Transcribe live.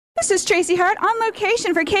This is Tracy Hart on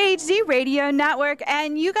location for KHZ Radio Network,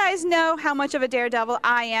 and you guys know how much of a daredevil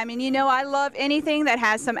I am, and you know I love anything that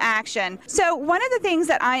has some action. So one of the things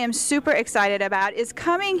that I am super excited about is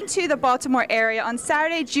coming to the Baltimore area on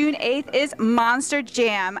Saturday, June 8th is Monster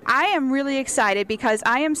Jam. I am really excited because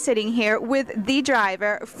I am sitting here with the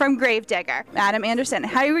driver from Gravedigger, Adam Anderson.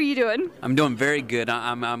 How are you doing? I'm doing very good.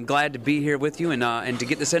 I'm glad to be here with you and to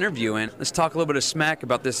get this interview in. Let's talk a little bit of smack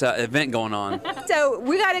about this event going on. So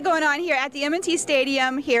we got it going on here at the M&T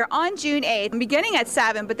Stadium here on June 8th, beginning at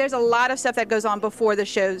 7, but there's a lot of stuff that goes on before the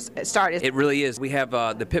shows start. It really is. We have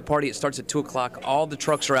the pit party. It starts at 2 o'clock. All the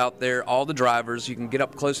trucks are out there, all the drivers. You can get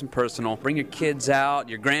up close and personal. Bring your kids out,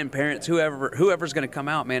 your grandparents, whoever's going to come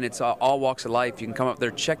out, man. It's all walks of life. You can come up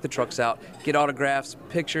there, check the trucks out, get autographs,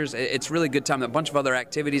 pictures. It's really good time. A bunch of other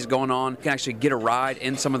activities going on. You can actually get a ride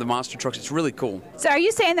in some of the monster trucks. It's really cool. So are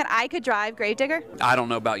you saying that I could drive Gravedigger? I don't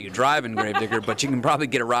know about you driving Gravedigger, but you can probably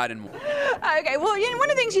get a ride in one. Okay, well, one of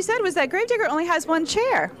the things you said was that Gravedigger only has one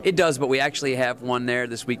chair. It does, but we actually have one there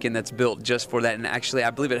this weekend that's built just for that, and actually I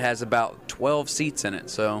believe it has about 12 seats in it,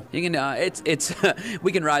 so you can it's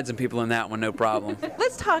we can ride some people in that one, no problem.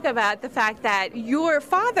 Let's talk about the fact that your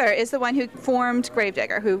father is the one who formed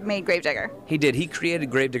Gravedigger, who made Gravedigger. He did. He created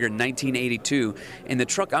Gravedigger in 1982, and the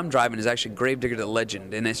truck I'm driving is actually Gravedigger the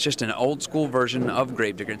Legend, and it's just an old school version of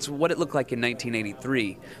Gravedigger. It's what it looked like in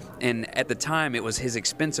 1983, and at the time it was his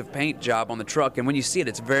expensive paint job on the truck, and when you see it,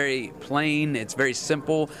 it's very plain, it's very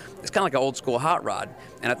simple. It's kind of like an old school hot rod,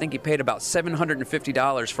 and I think he paid about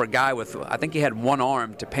 $750 for a guy with, I think he had one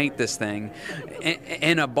arm to paint this thing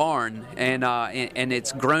in a barn, and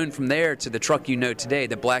it's grown from there to the truck you know today,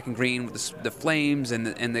 the black and green with the flames and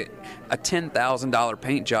a $10,000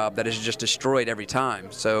 paint job that is just destroyed every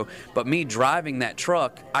time. So, but me driving that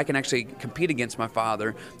truck, I can actually compete against my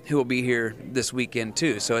father, who will be here this weekend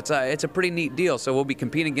too. So it's a pretty neat deal. So we'll be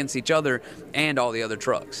competing against each other and all the other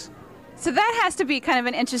trucks. So that has to be kind of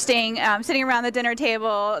an interesting sitting around the dinner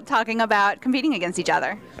table talking about competing against each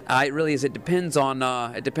other. It really is. It depends on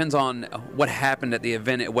what happened at the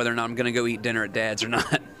event, whether or not I'm going to go eat dinner at Dad's or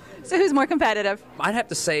not. So who's more competitive? I'd have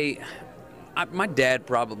to say my dad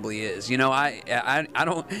probably is. You know, I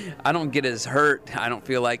don't get as hurt. I don't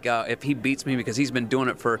feel like if he beats me, because he's been doing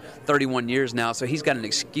it for 31 years now, so he's got an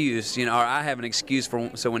excuse. You know, or I have an excuse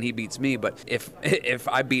so when he beats me. But if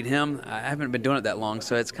I beat him, I haven't been doing it that long,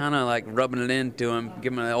 so it's kind of like rubbing it into him,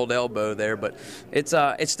 giving him an old elbow there. But it's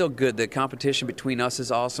still good. The competition between us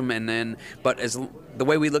is awesome, but as the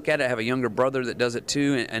way we look at it, I have a younger brother that does it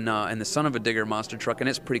too, and the son of a digger monster truck, and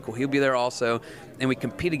it's pretty cool. He'll be there also, and we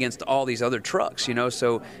compete against all these other trucks, you know,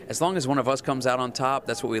 so as long as one of us comes out on top,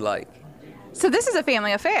 that's what we like. So this is a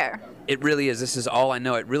family affair. It really is. This is all I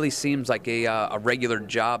know. It really seems like a regular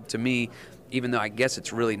job to me, even though I guess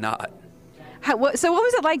it's really not. So what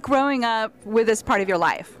was it like growing up with this part of your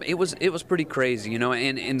life? It was pretty crazy, you know,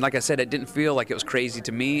 and like I said, it didn't feel like it was crazy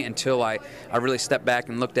to me until I really stepped back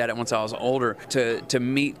and looked at it once I was older, to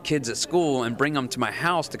meet kids at school and bring them to my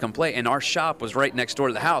house to come play. And our shop was right next door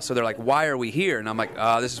to the house, so they're like, why are we here? And I'm like,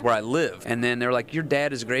 this is where I live. And then they're like, your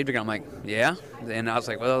dad is a Gravedigger. I'm like, yeah. And I was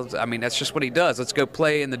like, well, I mean, that's just what he does. Let's go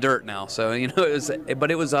play in the dirt now. So, you know,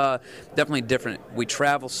 it was definitely different. We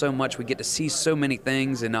travel so much. We get to see so many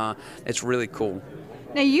things, and it's really cool.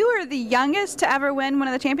 Now, you were the youngest to ever win one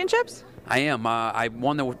of the championships? I am. I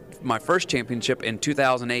won my first championship in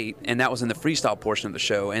 2008, and that was in the freestyle portion of the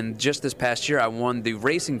show. And just this past year, I won the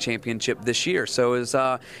racing championship this year. So it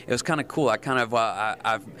was kind of cool.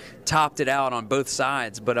 I've topped it out on both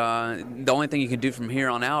sides. But the only thing you can do from here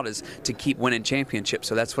on out is to keep winning championships.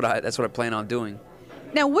 So that's what I plan on doing.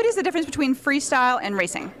 Now, what is the difference between freestyle and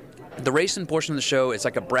racing? The racing portion of the show is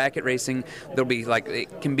like a bracket racing. There'll be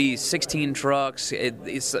it can be 16 trucks.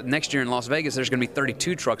 It's next year in Las Vegas. There's going to be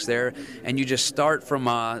 32 trucks there, and you just start from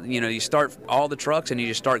you start all the trucks and you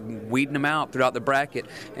just start weeding them out throughout the bracket,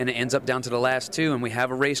 and it ends up down to the last two. And we have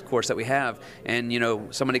a race course that we have, and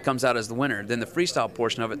somebody comes out as the winner. Then the freestyle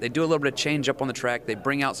portion of it, they do a little bit of change up on the track. They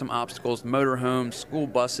bring out some obstacles, motorhomes, school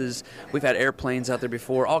buses. We've had airplanes out there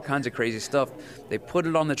before, all kinds of crazy stuff. They put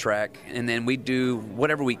it on the track, and then we do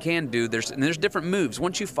whatever we can do. There's different moves.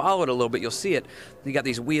 Once you follow it a little bit, you'll see it. You got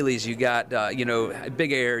these wheelies, you got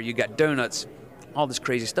big air, you got donuts, all this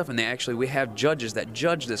crazy stuff. And we have judges that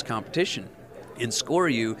judge this competition and score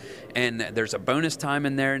you, and there's a bonus time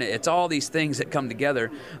in there, and it's all these things that come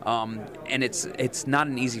together, and it's not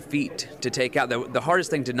an easy feat to take out. The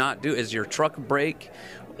hardest thing to not do is your truck break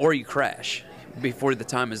or you crash. before the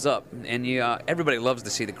time is up. And everybody loves to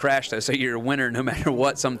see the crash, though, so you're a winner no matter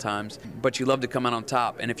what sometimes. But you love to come out on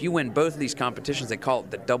top. And if you win both of these competitions, they call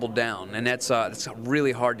it the double down. And that's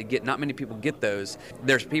really hard to get. Not many people get those.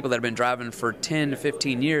 There's people that have been driving for 10 to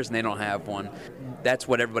 15 years and they don't have one. That's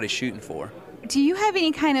what everybody's shooting for. Do you have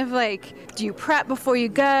any kind of do you prep before you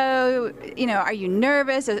go? Are you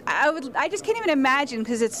nervous? I just can't even imagine,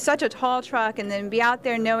 because it's such a tall truck, and then be out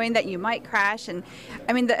there knowing that you might crash. And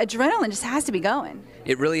I mean, the adrenaline just has to be going.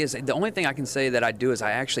 It really is. The only thing I can say that I do is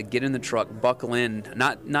I actually get in the truck, buckle in,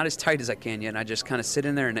 not as tight as I can yet, and I just kind of sit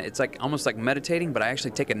in there, and it's almost like meditating, but I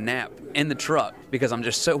actually take a nap in the truck because I'm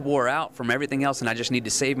just so wore out from everything else, and I just need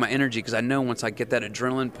to save my energy, because I know once I get that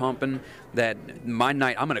adrenaline pumping, that my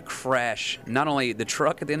night, I'm going to crash. Not only the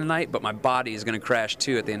truck at the end of the night, but my body is going to crash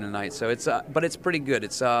too at the end of the night. So but it's pretty good.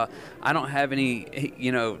 I don't have any,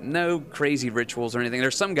 no crazy rituals or anything.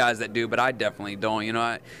 There's some guys that do, but I definitely don't.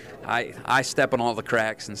 I step on all the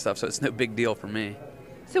cracks and stuff, so it's no big deal for me.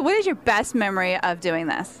 So what is your best memory of doing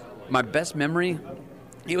this? My best memory?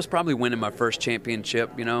 It was probably winning my first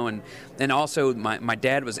championship, and also my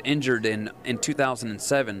dad was injured in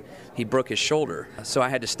 2007. He broke his shoulder, so I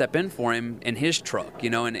had to step in for him in his truck,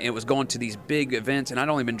 and it was going to these big events, and I'd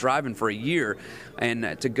only been driving for a year,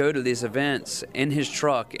 and to go to these events in his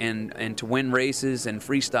truck and to win races and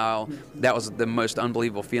freestyle, that was the most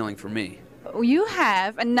unbelievable feeling for me. You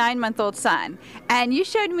have a 9-month-old son, and you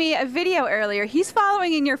showed me a video earlier. He's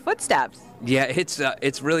following in your footsteps. Yeah,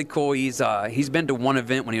 it's really cool. He's been to one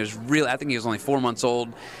event when he was I think he was only 4 months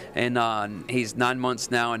old, and he's 9 months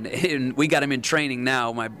now, and we got him in training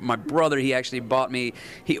now. My brother, he actually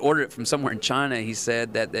he ordered it from somewhere in China. He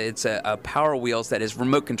said that it's a Power Wheels that is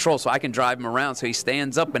remote control, so I can drive him around. So he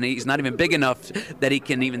stands up, and he's not even big enough that he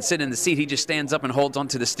can even sit in the seat. He just stands up and holds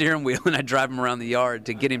onto the steering wheel, and I drive him around the yard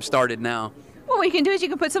to get him started now. What we can do is you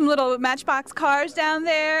can put some little Matchbox cars down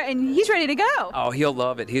there, and he's ready to go. Oh, he'll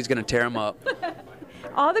love it. He's going to tear them up.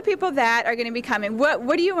 All the people that are going to be coming,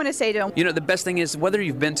 what do you want to say to them? The best thing is, whether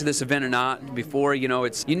you've been to this event or not before, you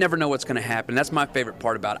never know what's going to happen. That's my favorite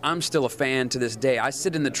part about it. I'm still a fan to this day. I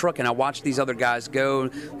sit in the truck and I watch these other guys go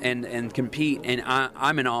and compete, and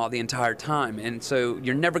I'm in awe the entire time. And so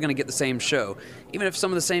you're never going to get the same show. Even if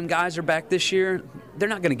some of the same guys are back this year, they're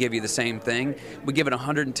not going to give you the same thing. We give it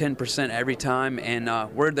 110% every time,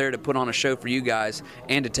 and we're there to put on a show for you guys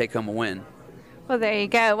and to take home a win. Well, there you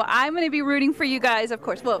go. Well, I'm going to be rooting for you guys, of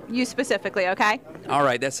course. Well, you specifically, okay? All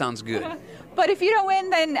right, that sounds good. But if you don't win,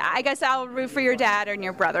 then I guess I'll root for your dad and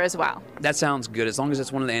your brother as well. That sounds good, as long as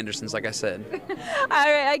it's one of the Andersons, like I said. All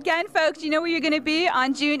right, again, folks, you know where you're going to be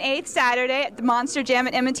on June 8th, Saturday, at the Monster Jam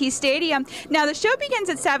at M&T Stadium. Now, the show begins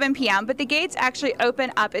at 7 p.m., but the gates actually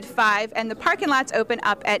open up at 5, and the parking lots open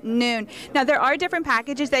up at noon. Now, there are different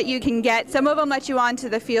packages that you can get. Some of them let you onto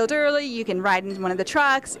the field early. You can ride in one of the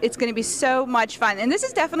trucks. It's going to be so much fun. And this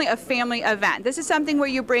is definitely a family event. This is something where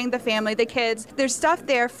you bring the family, the kids. There's stuff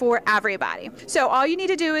there for everybody. So all you need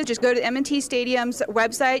to do is just go to M&T Stadium's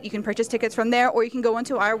website. You can purchase tickets from there, or you can go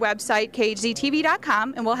onto our website,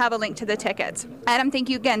 khztv.com, and we'll have a link to the tickets. Adam, thank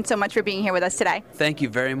you again so much for being here with us today. Thank you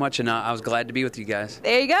very much, and I was glad to be with you guys.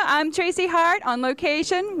 There you go. I'm Tracy Hart on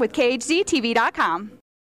location with khztv.com.